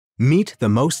Meet the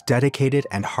most dedicated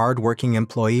and hardworking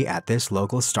employee at this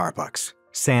local Starbucks,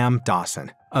 Sam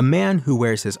Dawson, a man who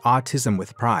wears his autism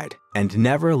with pride and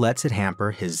never lets it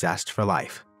hamper his zest for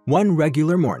life. One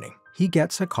regular morning, he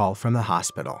gets a call from the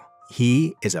hospital.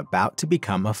 He is about to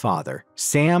become a father.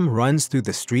 Sam runs through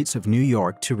the streets of New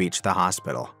York to reach the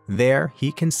hospital. There,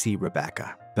 he can see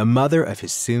Rebecca, the mother of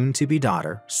his soon-to-be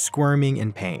daughter, squirming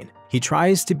in pain. He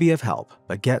tries to be of help,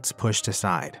 but gets pushed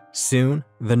aside. Soon,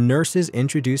 the nurses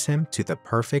introduce him to the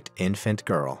perfect infant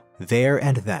girl. There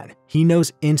and then, he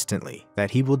knows instantly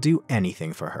that he will do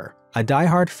anything for her. A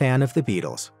diehard fan of the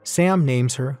Beatles, Sam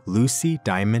names her Lucy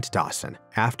Diamond Dawson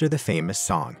after the famous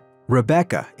song.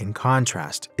 Rebecca, in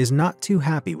contrast, is not too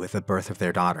happy with the birth of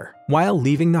their daughter. While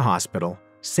leaving the hospital,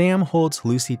 Sam holds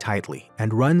Lucy tightly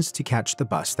and runs to catch the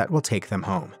bus that will take them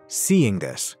home. Seeing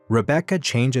this, Rebecca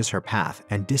changes her path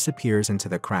and disappears into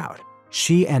the crowd.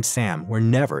 She and Sam were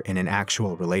never in an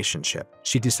actual relationship.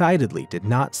 She decidedly did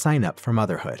not sign up for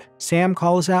motherhood. Sam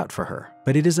calls out for her,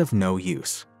 but it is of no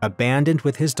use. Abandoned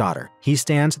with his daughter, he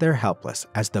stands there helpless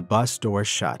as the bus doors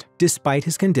shut. Despite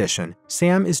his condition,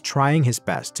 Sam is trying his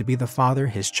best to be the father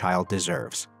his child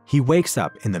deserves. He wakes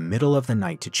up in the middle of the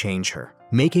night to change her,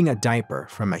 making a diaper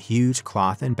from a huge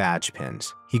cloth and badge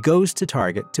pins. He goes to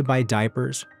Target to buy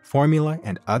diapers, formula,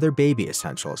 and other baby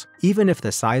essentials, even if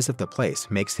the size of the place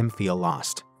makes him feel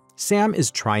lost. Sam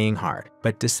is trying hard,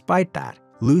 but despite that,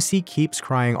 Lucy keeps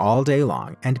crying all day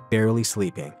long and barely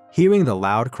sleeping. Hearing the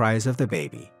loud cries of the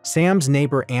baby, Sam's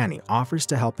neighbor Annie offers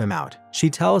to help him out. She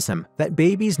tells him that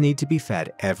babies need to be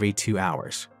fed every 2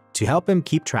 hours. To help him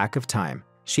keep track of time,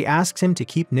 she asks him to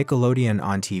keep Nickelodeon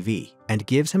on TV and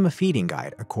gives him a feeding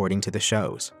guide according to the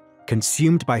shows.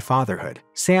 Consumed by fatherhood,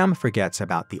 Sam forgets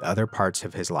about the other parts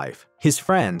of his life. His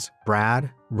friends, Brad,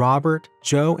 Robert,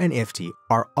 Joe, and Ifty,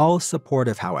 are all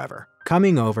supportive, however,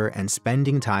 coming over and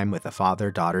spending time with the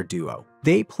father-daughter duo.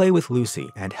 They play with Lucy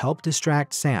and help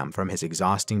distract Sam from his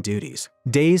exhausting duties.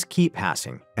 Days keep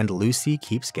passing, and Lucy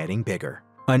keeps getting bigger.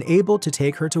 Unable to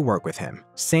take her to work with him,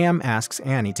 Sam asks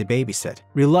Annie to babysit.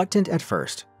 Reluctant at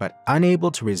first, but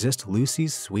unable to resist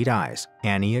Lucy's sweet eyes,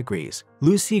 Annie agrees.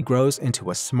 Lucy grows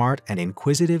into a smart and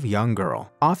inquisitive young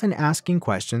girl, often asking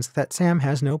questions that Sam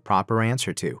has no proper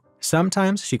answer to.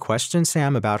 Sometimes she questions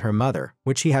Sam about her mother,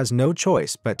 which he has no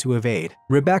choice but to evade.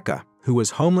 Rebecca, who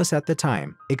was homeless at the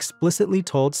time, explicitly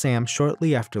told Sam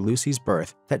shortly after Lucy's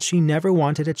birth that she never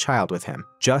wanted a child with him,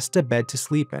 just a bed to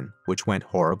sleep in, which went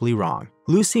horribly wrong.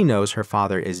 Lucy knows her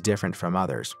father is different from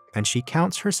others, and she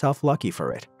counts herself lucky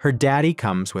for it. Her daddy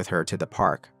comes with her to the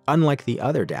park. Unlike the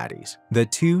other daddies, the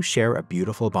two share a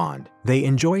beautiful bond. They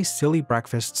enjoy silly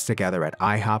breakfasts together at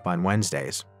IHOP on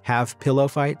Wednesdays, have pillow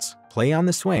fights, play on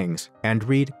the swings, and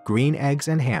read Green Eggs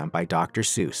and Ham by Dr.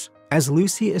 Seuss. As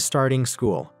Lucy is starting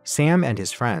school, Sam and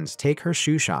his friends take her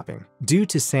shoe shopping. Due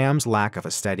to Sam's lack of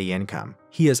a steady income,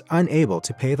 he is unable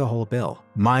to pay the whole bill.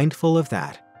 Mindful of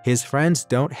that, his friends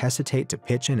don't hesitate to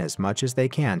pitch in as much as they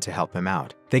can to help him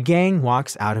out. The gang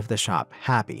walks out of the shop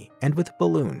happy and with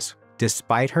balloons.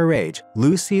 Despite her age,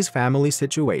 Lucy's family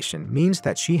situation means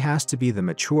that she has to be the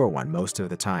mature one most of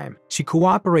the time. She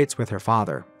cooperates with her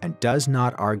father and does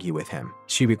not argue with him.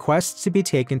 She requests to be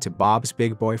taken to Bob's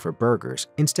Big Boy for burgers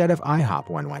instead of IHOP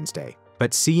one Wednesday.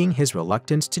 But seeing his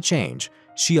reluctance to change,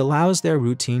 she allows their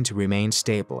routine to remain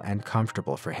stable and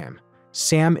comfortable for him.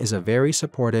 Sam is a very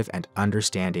supportive and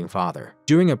understanding father.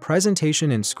 During a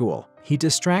presentation in school, he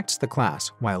distracts the class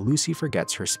while Lucy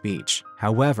forgets her speech.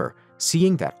 However,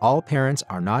 seeing that all parents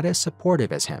are not as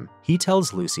supportive as him, he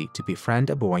tells Lucy to befriend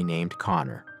a boy named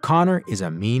Connor. Connor is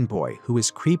a mean boy who is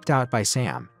creeped out by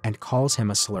Sam and calls him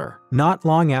a slur. Not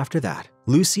long after that,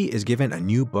 Lucy is given a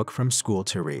new book from school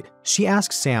to read. She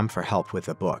asks Sam for help with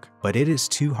the book, but it is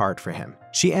too hard for him.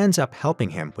 She ends up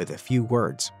helping him with a few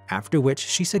words, after which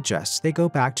she suggests they go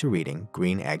back to reading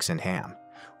Green Eggs and Ham.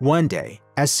 One day,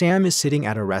 as Sam is sitting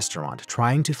at a restaurant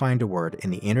trying to find a word in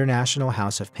the International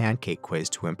House of Pancake quiz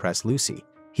to impress Lucy,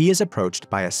 he is approached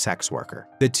by a sex worker.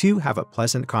 The two have a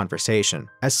pleasant conversation,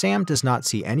 as Sam does not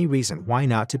see any reason why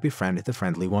not to befriend the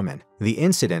friendly woman. The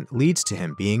incident leads to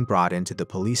him being brought into the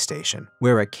police station,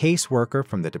 where a caseworker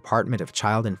from the Department of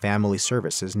Child and Family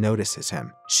Services notices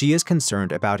him. She is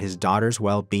concerned about his daughter's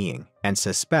well-being and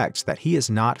suspects that he is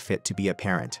not fit to be a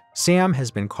parent. Sam has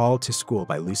been called to school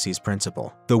by Lucy's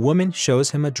principal. The woman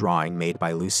shows him a drawing made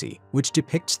by Lucy, which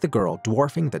depicts the girl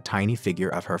dwarfing the tiny figure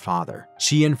of her father.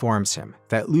 She informs him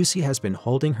that Lucy has been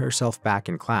holding herself back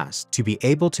in class to be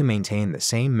able to maintain the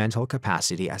same mental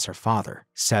capacity as her father,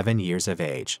 7 years of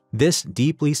age. This This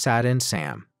deeply saddens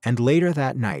Sam, and later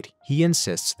that night, he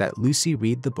insists that Lucy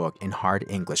read the book in hard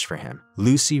English for him.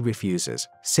 Lucy refuses,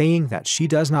 saying that she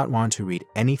does not want to read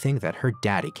anything that her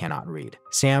daddy cannot read.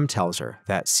 Sam tells her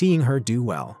that seeing her do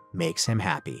well makes him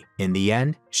happy. In the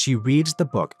end, she reads the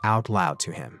book out loud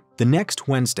to him. The next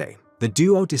Wednesday, the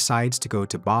duo decides to go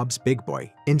to Bob's Big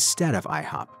Boy instead of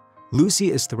IHOP. Lucy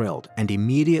is thrilled and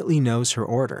immediately knows her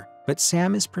order, but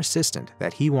Sam is persistent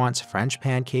that he wants French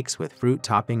pancakes with fruit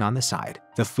topping on the side,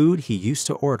 the food he used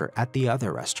to order at the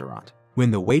other restaurant.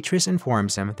 When the waitress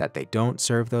informs him that they don't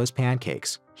serve those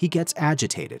pancakes, he gets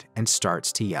agitated and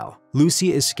starts to yell.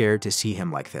 Lucy is scared to see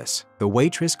him like this. The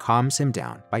waitress calms him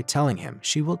down by telling him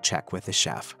she will check with the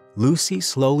chef. Lucy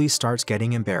slowly starts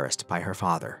getting embarrassed by her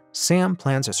father. Sam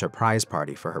plans a surprise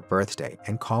party for her birthday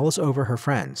and calls over her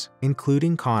friends,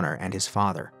 including Connor and his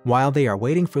father. While they are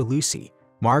waiting for Lucy,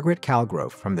 Margaret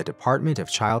Calgrove from the Department of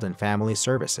Child and Family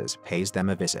Services pays them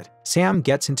a visit. Sam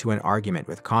gets into an argument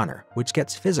with Connor, which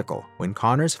gets physical when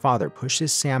Connor's father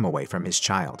pushes Sam away from his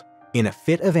child. In a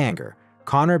fit of anger,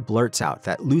 Connor blurts out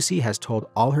that Lucy has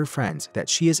told all her friends that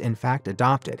she is in fact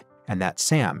adopted and that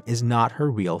Sam is not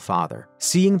her real father.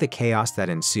 Seeing the chaos that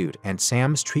ensued and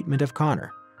Sam's treatment of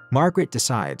Connor, Margaret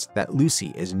decides that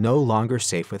Lucy is no longer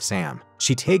safe with Sam.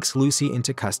 She takes Lucy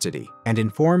into custody and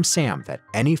informs Sam that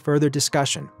any further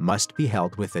discussion must be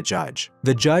held with the judge.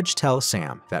 The judge tells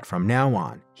Sam that from now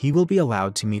on, he will be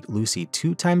allowed to meet Lucy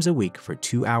 2 times a week for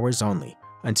 2 hours only,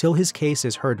 until his case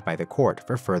is heard by the court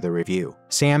for further review.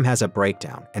 Sam has a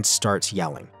breakdown and starts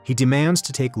yelling. He demands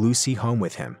to take Lucy home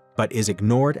with him, but is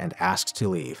ignored and asked to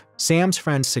leave. Sam's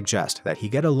friends suggest that he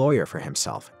get a lawyer for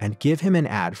himself and give him an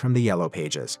ad from the Yellow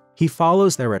Pages. He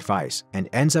follows their advice and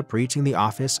ends up reaching the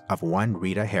office of one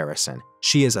Rita Harrison.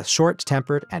 She is a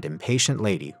short-tempered and impatient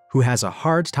lady who has a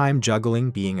hard time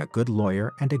juggling being a good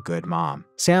lawyer and a good mom.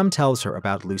 Sam tells her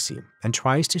about Lucy and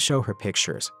tries to show her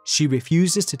pictures. She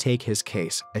refuses to take his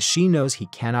case as she knows he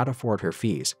cannot afford her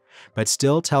fees, but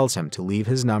still tells him to leave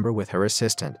his number with her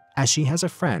assistant as she has a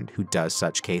friend who does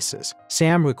such cases.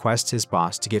 Sam requests his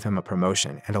boss to give him a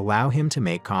promotion and allow him to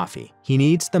make coffee. He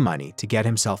needs the money to get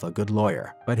himself a good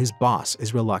lawyer, but his boss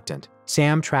is reluctant.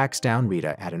 Sam tracks down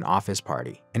Rita at an office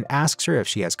party and asks her if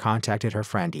she has contacted her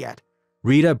friend yet.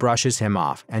 Rita brushes him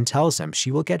off and tells him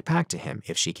she will get back to him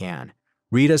if she can.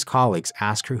 Rita's colleagues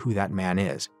ask her who that man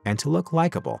is, and to look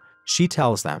likable, she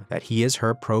tells them that he is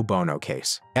her pro bono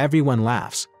case. Everyone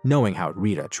laughs, knowing how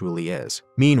Rita truly is.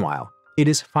 Meanwhile, it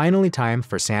is finally time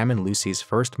for Sam and Lucy's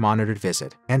first monitored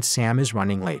visit, and Sam is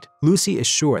running late. Lucy is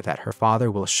sure that her father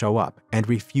will show up and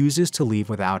refuses to leave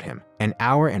without him. An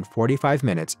hour and 45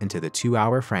 minutes into the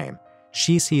 2-hour frame,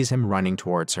 she sees him running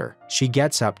towards her. She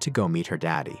gets up to go meet her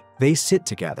daddy. They sit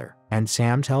together, and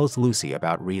Sam tells Lucy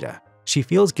about Rita. She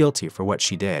feels guilty for what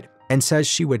she did and says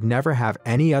she would never have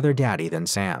any other daddy than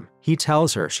Sam. He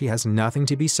tells her she has nothing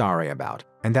to be sorry about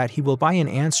and that he will buy an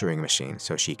answering machine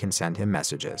so she can send him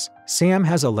messages. Sam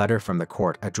has a letter from the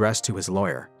court addressed to his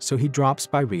lawyer, so he drops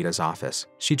by Rita's office.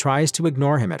 She tries to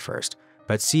ignore him at first,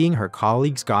 but seeing her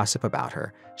colleagues gossip about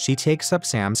her, she takes up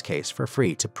Sam's case for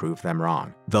free to prove them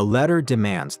wrong. The letter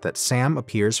demands that Sam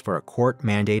appears for a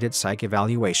court-mandated psych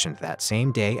evaluation that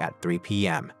same day at 3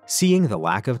 p.m. Seeing the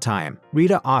lack of time,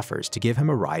 Rita offers to give him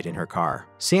a ride in her car.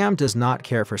 Sam does not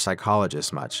care for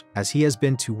psychologists much, as he has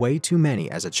been to way too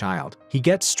many as a child. He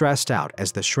gets stressed out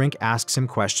as the shrink asks him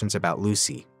questions about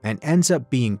Lucy and ends up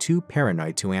being too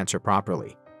paranoid to answer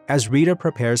properly. As Rita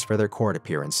prepares for their court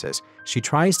appearances, she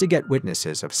tries to get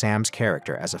witnesses of Sam's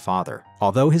character as a father.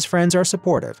 Although his friends are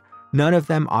supportive, none of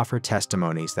them offer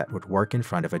testimonies that would work in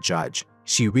front of a judge.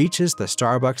 She reaches the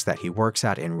Starbucks that he works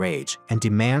at in rage and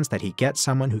demands that he get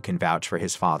someone who can vouch for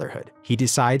his fatherhood. He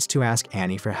decides to ask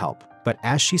Annie for help, but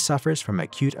as she suffers from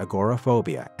acute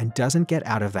agoraphobia and doesn't get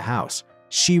out of the house,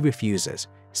 she refuses,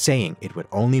 saying it would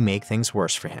only make things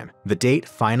worse for him. The date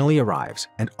finally arrives,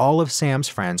 and all of Sam's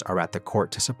friends are at the court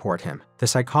to support him. The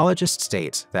psychologist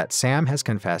states that Sam has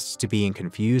confessed to being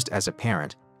confused as a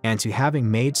parent and to having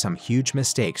made some huge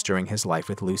mistakes during his life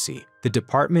with Lucy. The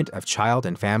Department of Child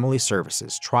and Family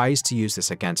Services tries to use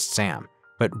this against Sam,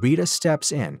 but Rita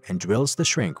steps in and drills the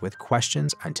shrink with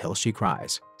questions until she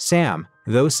cries. Sam,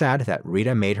 though sad that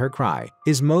Rita made her cry,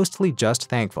 is mostly just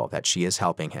thankful that she is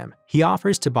helping him. He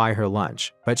offers to buy her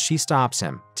lunch, but she stops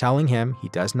him, telling him he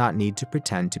does not need to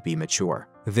pretend to be mature.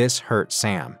 This hurts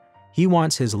Sam. He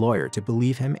wants his lawyer to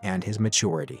believe him and his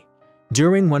maturity.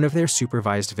 During one of their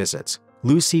supervised visits,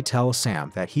 Lucy tells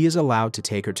Sam that he is allowed to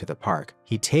take her to the park.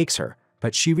 He takes her,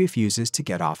 but she refuses to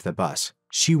get off the bus.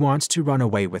 She wants to run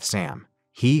away with Sam.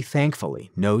 He thankfully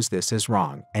knows this is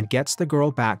wrong and gets the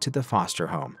girl back to the foster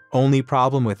home. Only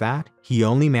problem with that, he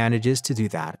only manages to do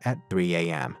that at 3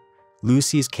 a.m.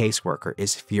 Lucy's caseworker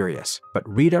is furious, but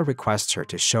Rita requests her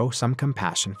to show some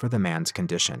compassion for the man's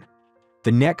condition.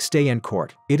 The next day in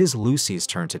court, it is Lucy's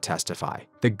turn to testify.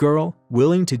 The girl,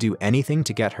 willing to do anything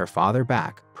to get her father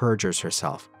back, perjures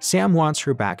herself. Sam wants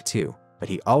her back too, but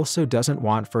he also doesn't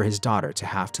want for his daughter to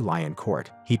have to lie in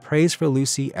court. He prays for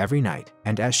Lucy every night,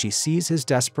 and as she sees his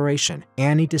desperation,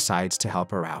 Annie decides to help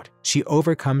her out. She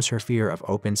overcomes her fear of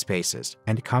open spaces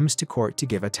and comes to court to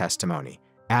give a testimony,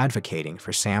 advocating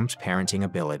for Sam's parenting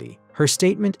ability. Her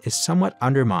statement is somewhat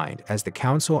undermined as the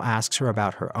counsel asks her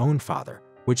about her own father,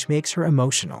 which makes her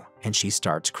emotional, and she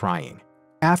starts crying.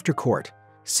 After court,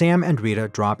 Sam and Rita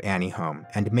drop Annie home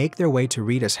and make their way to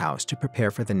Rita's house to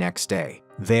prepare for the next day.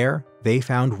 There, they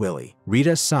found Willie,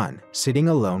 Rita's son, sitting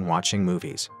alone watching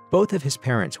movies. Both of his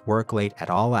parents work late at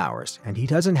all hours, and he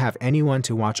doesn't have anyone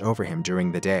to watch over him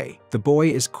during the day. The boy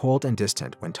is cold and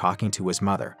distant when talking to his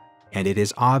mother, and it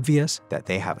is obvious that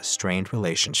they have a strained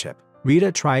relationship.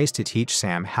 Rita tries to teach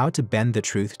Sam how to bend the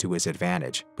truth to his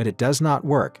advantage, but it does not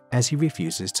work as he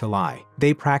refuses to lie.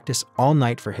 They practice all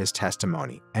night for his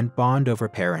testimony and bond over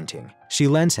parenting. She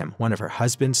lends him one of her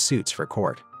husband's suits for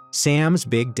court. Sam's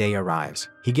big day arrives.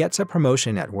 He gets a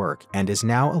promotion at work and is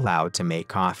now allowed to make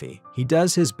coffee. He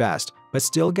does his best, but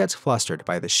still gets flustered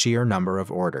by the sheer number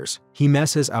of orders. He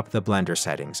messes up the blender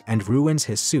settings and ruins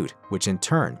his suit, which in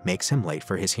turn makes him late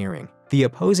for his hearing. The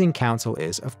opposing counsel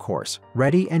is, of course,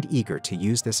 ready and eager to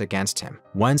use this against him.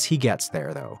 Once he gets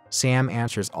there, though, Sam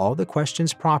answers all the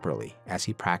questions properly as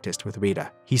he practiced with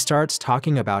Rita. He starts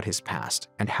talking about his past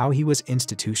and how he was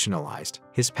institutionalized.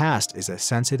 His past is a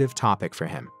sensitive topic for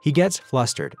him. He gets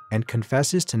flustered and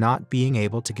confesses to not being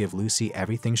able to give Lucy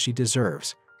everything she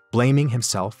deserves, blaming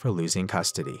himself for losing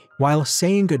custody. While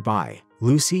saying goodbye,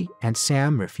 Lucy and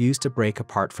Sam refuse to break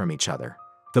apart from each other.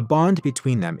 The bond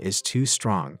between them is too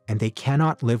strong, and they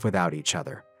cannot live without each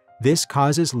other. This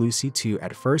causes Lucy to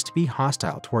at first be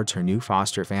hostile towards her new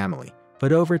foster family,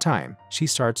 but over time, she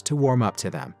starts to warm up to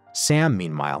them. Sam,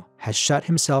 meanwhile, has shut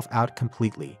himself out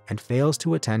completely and fails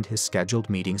to attend his scheduled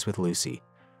meetings with Lucy.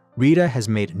 Rita has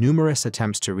made numerous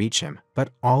attempts to reach him,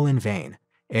 but all in vain.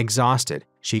 Exhausted,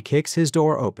 she kicks his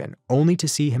door open, only to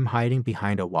see him hiding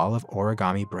behind a wall of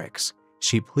origami bricks.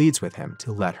 She pleads with him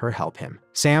to let her help him.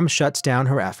 Sam shuts down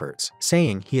her efforts,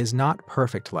 saying he is not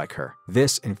perfect like her.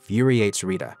 This infuriates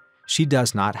Rita. She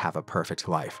does not have a perfect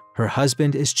life. Her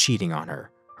husband is cheating on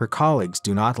her. Her colleagues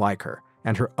do not like her,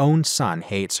 and her own son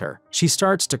hates her. She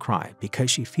starts to cry because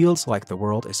she feels like the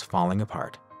world is falling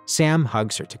apart. Sam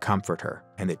hugs her to comfort her,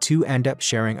 and the two end up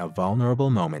sharing a vulnerable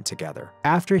moment together.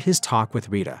 After his talk with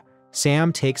Rita,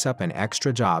 Sam takes up an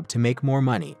extra job to make more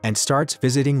money and starts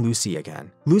visiting Lucy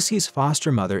again. Lucy's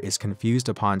foster mother is confused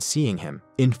upon seeing him,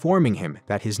 informing him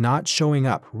that his not showing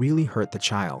up really hurt the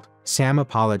child. Sam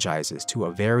apologizes to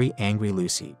a very angry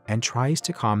Lucy and tries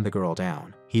to calm the girl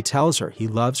down. He tells her he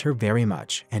loves her very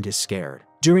much and is scared.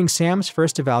 During Sam's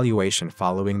first evaluation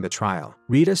following the trial,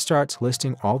 Rita starts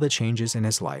listing all the changes in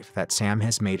his life that Sam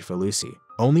has made for Lucy,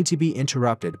 only to be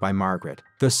interrupted by Margaret.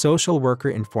 The social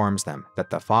worker informs them that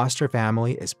the foster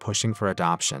family is pushing for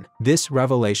adoption. This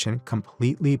revelation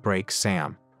completely breaks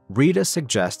Sam. Rita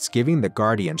suggests giving the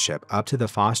guardianship up to the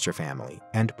foster family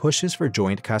and pushes for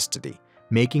joint custody,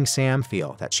 making Sam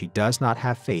feel that she does not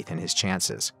have faith in his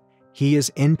chances. He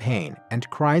is in pain and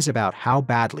cries about how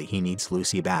badly he needs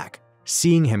Lucy back.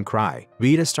 Seeing him cry,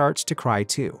 Rita starts to cry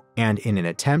too, and in an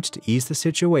attempt to ease the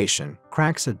situation,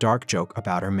 cracks a dark joke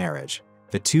about her marriage.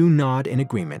 The two nod in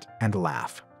agreement and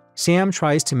laugh. Sam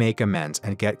tries to make amends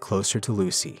and get closer to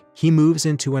Lucy. He moves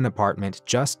into an apartment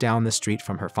just down the street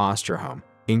from her foster home,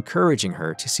 encouraging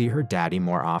her to see her daddy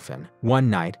more often. One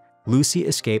night, Lucy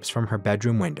escapes from her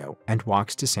bedroom window and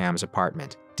walks to Sam's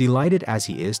apartment. Delighted as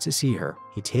he is to see her,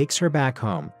 he takes her back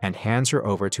home and hands her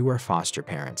over to her foster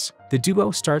parents. The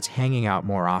duo starts hanging out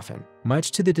more often,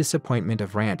 much to the disappointment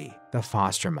of Randy, the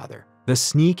foster mother. The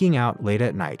sneaking out late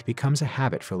at night becomes a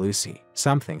habit for Lucy,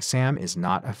 something Sam is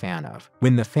not a fan of.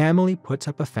 When the family puts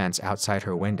up a fence outside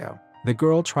her window, the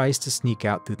girl tries to sneak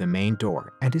out through the main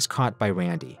door and is caught by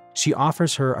Randy. She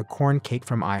offers her a corn cake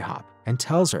from IHOP and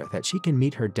tells her that she can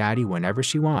meet her daddy whenever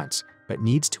she wants, but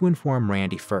needs to inform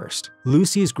Randy first.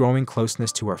 Lucy's growing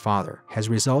closeness to her father has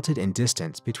resulted in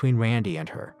distance between Randy and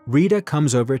her. Rita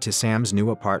comes over to Sam's new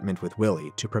apartment with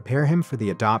Willie to prepare him for the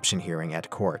adoption hearing at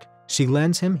court. She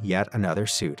lends him yet another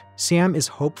suit. Sam is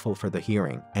hopeful for the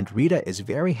hearing, and Rita is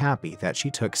very happy that she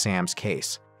took Sam's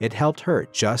case. It helped her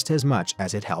just as much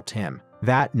as it helped him.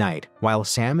 That night, while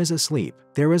Sam is asleep,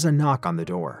 there is a knock on the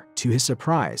door. To his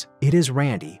surprise, it is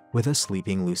Randy with a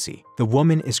sleeping Lucy. The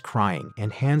woman is crying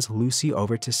and hands Lucy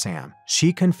over to Sam.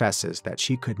 She confesses that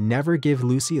she could never give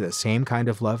Lucy the same kind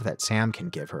of love that Sam can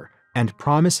give her, and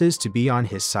promises to be on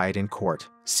his side in court.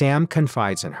 Sam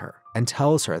confides in her and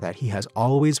tells her that he has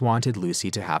always wanted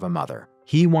Lucy to have a mother.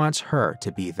 He wants her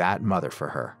to be that mother for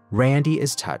her. Randy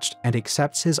is touched and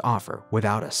accepts his offer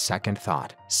without a second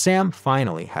thought. Sam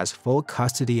finally has full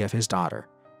custody of his daughter.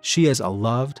 She is a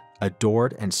loved,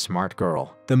 adored, and smart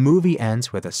girl. The movie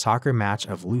ends with a soccer match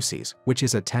of Lucy's, which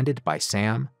is attended by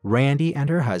Sam, Randy and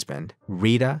her husband,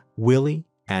 Rita, Willie,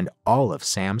 and all of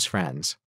Sam's friends.